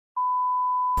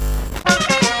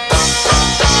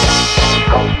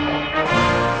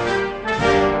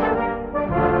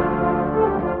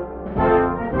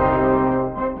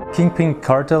Kingpin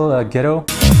Cartel Ghetto.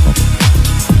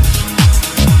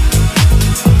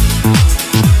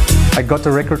 I got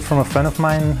the record from a friend of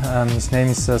mine. His name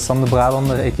is Sander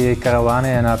Brabander, aka Cabane,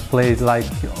 and I played like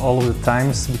all of the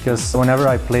times because whenever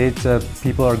I play it,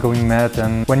 people are going mad,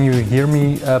 and when you hear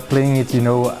me playing it, you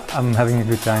know I'm having a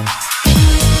good time.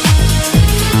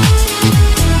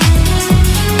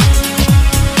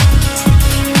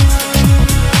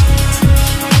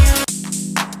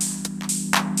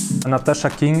 Natasha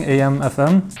King, AM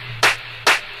FM.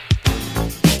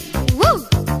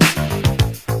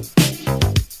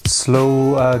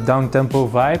 Slow, down-tempo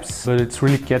vibes, but it's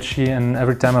really catchy, and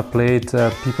every time I play it,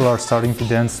 people are starting to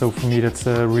dance, so for me that's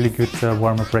a really good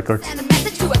warm-up record.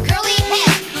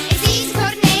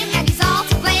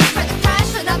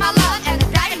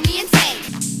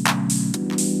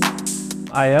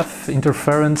 IF,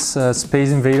 Interference,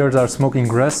 Space Invaders Are Smoking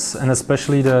Grass, and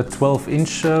especially the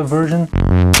 12-inch version.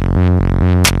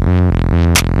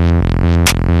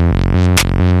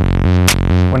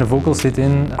 When the vocals hit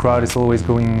in, the crowd is always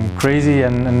going crazy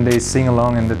and they sing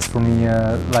along, and that's for me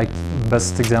like the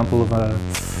best example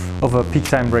of a peak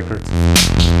time record.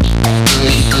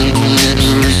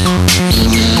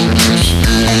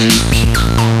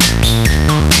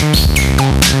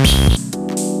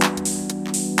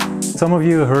 Some of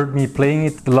you heard me playing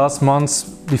it the last months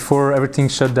before everything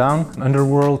shut down.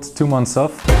 Underworld, 2 months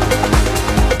off.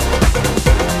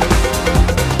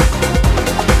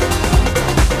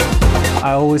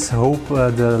 I always hope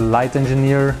the light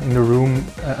engineer in the room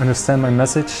understand my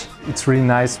message. It's really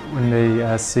nice when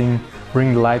they sing,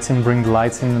 bring the lights in,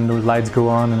 and the lights go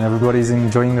on and everybody's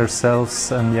enjoying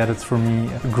themselves. And yeah, that's for me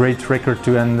a great record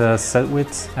to end a set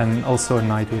with and also a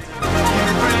night with.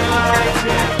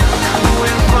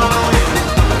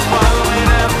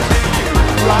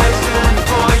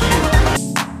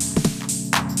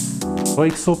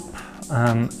 Boitsfort,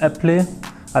 Hulpe.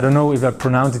 I don't know if I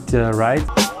pronounced it right.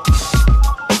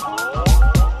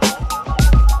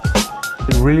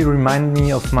 It really reminded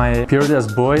me of my period as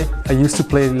boy. I used to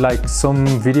play like some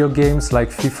video games like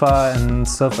FIFA and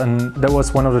stuff, and that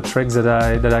was one of the tracks that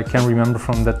I can remember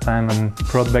from that time and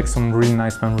brought back some really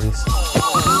nice memories.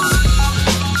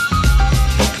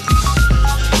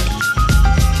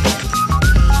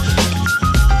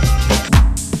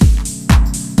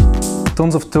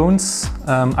 Tons of Tones,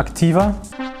 Activa.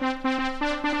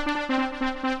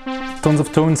 Tons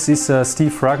of Tones is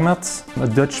Steve Ragmat, a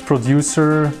Dutch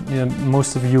producer,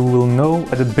 most of you will know.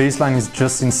 The bass line is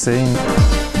just insane.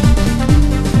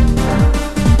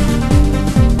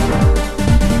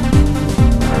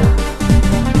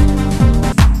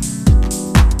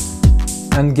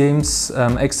 Endgame's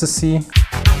Ecstasy.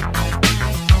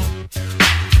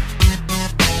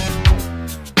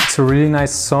 It's a really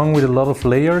nice song with a lot of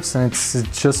layers, and it's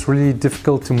just really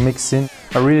difficult to mix in.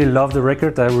 I really love the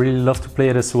record, I really love to play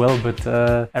it as well, but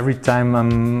every time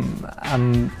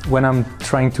when I'm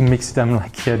trying to mix it, I'm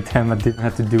like, yeah, damn, I didn't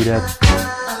have to do that.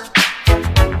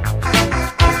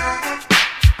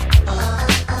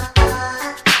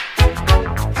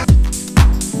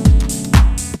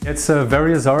 It's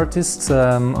various artists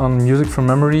on Music from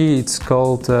Memory. It's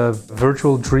called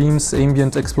Virtual Dreams,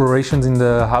 Ambient Explorations in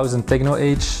the House and Techno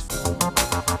Age.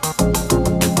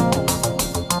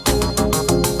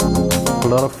 A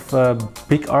lot of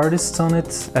big artists on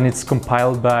it, and it's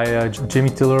compiled by Jimmy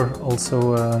Tiller,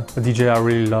 also a DJ I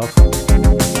really love.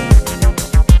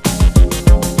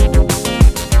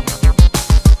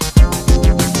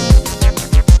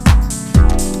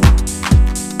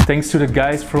 Thanks to the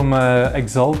guys from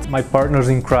Exalt, my partners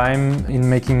in crime in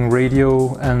making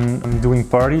radio and doing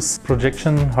parties.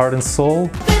 Projection, Heart and Soul.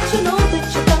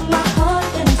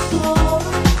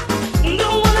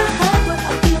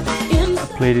 I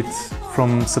played it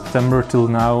from September till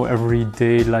now every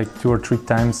day, like 2 or 3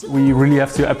 times. We really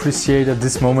have to appreciate at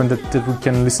this moment that we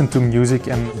can listen to music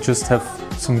and just have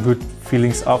some good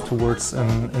feelings afterwards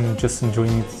and just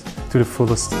enjoying it to the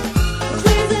fullest.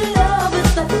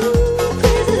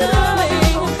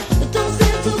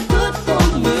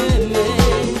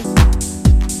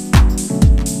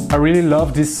 I really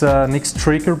love this Nick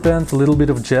Straker band, a little bit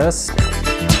of jazz.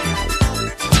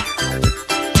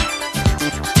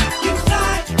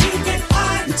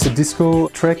 It's a disco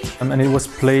track and it was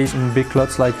played in big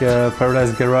clubs like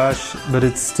Paradise Garage, but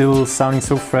it's still sounding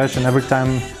so fresh, and every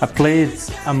time I play it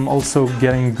I'm also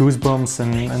getting goosebumps,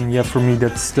 and yeah, for me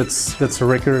that's a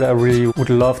record I really would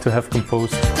love to have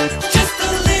composed.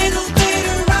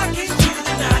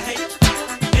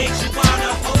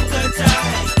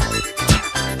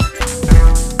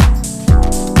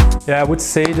 Yeah, I would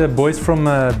say the boys from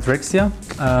Drexia,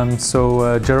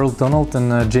 so Gerald Donald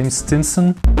and James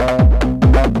Stinson.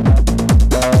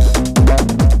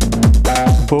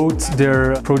 Both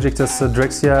their project as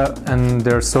Drexia and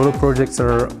their solo projects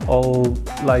are all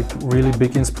like really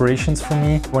big inspirations for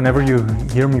me. Whenever you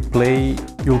hear me play,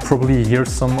 you'll probably hear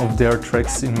some of their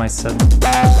tracks in my set.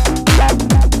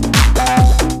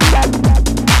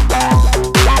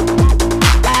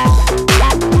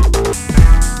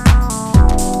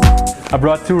 I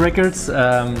brought two records,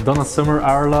 Donna Summer,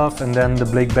 Our Love, and then the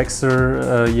Blake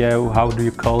Baxter, yeah, how do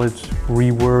you call it,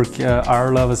 rework,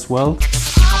 Our Love as well.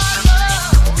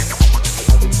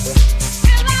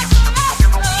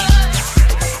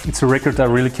 It's a record I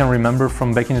really can remember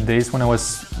from back in the days when I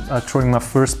was throwing my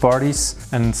first parties,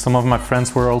 and some of my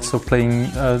friends were also playing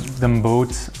them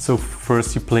both. So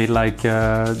first you played like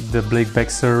the Blake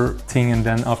Baxter thing, and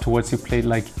then afterwards you played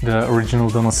like the original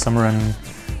Donna Summer, and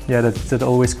yeah, that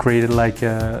always created like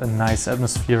a nice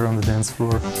atmosphere on the dance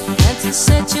floor. And to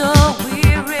set your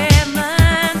weary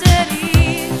mind at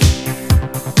ease.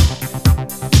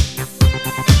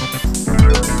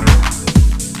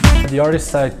 The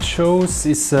artist I chose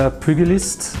is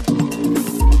Pugilist.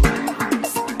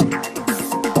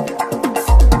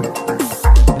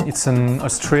 It's an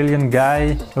Australian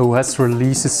guy who has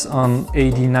releases on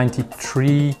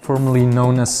AD93, formerly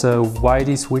known as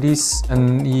Whitey's Witties,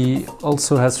 and he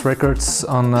also has records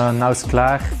on Nou is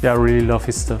Klaar. Yeah, I really love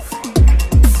his stuff.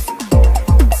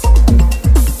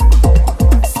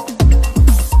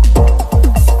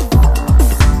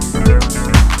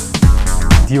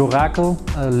 The Oracle,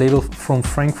 a label from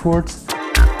Frankfurt.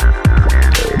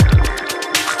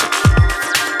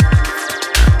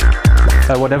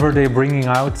 Whatever they're bringing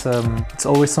out, it's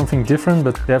always something different,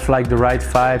 but they have like the right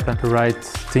vibe and the right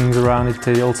things around it.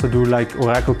 They also do like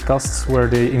Oracle casts where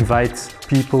they invite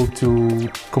people to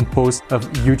compose a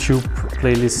YouTube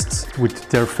playlist with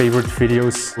their favorite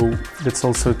videos. So that's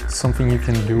also something you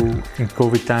can do in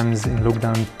COVID times, in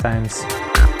lockdown times.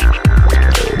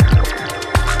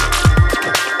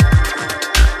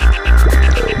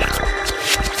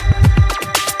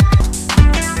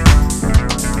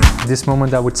 This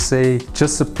moment I would say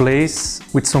just a place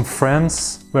with some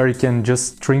friends where you can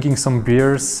just drinking some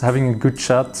beers, having a good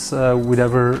chat with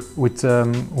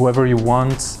whoever you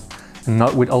want, and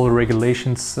not with all the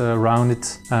regulations around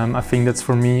it. I think that's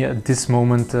for me at this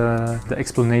moment the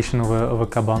explanation of a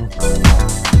cabane.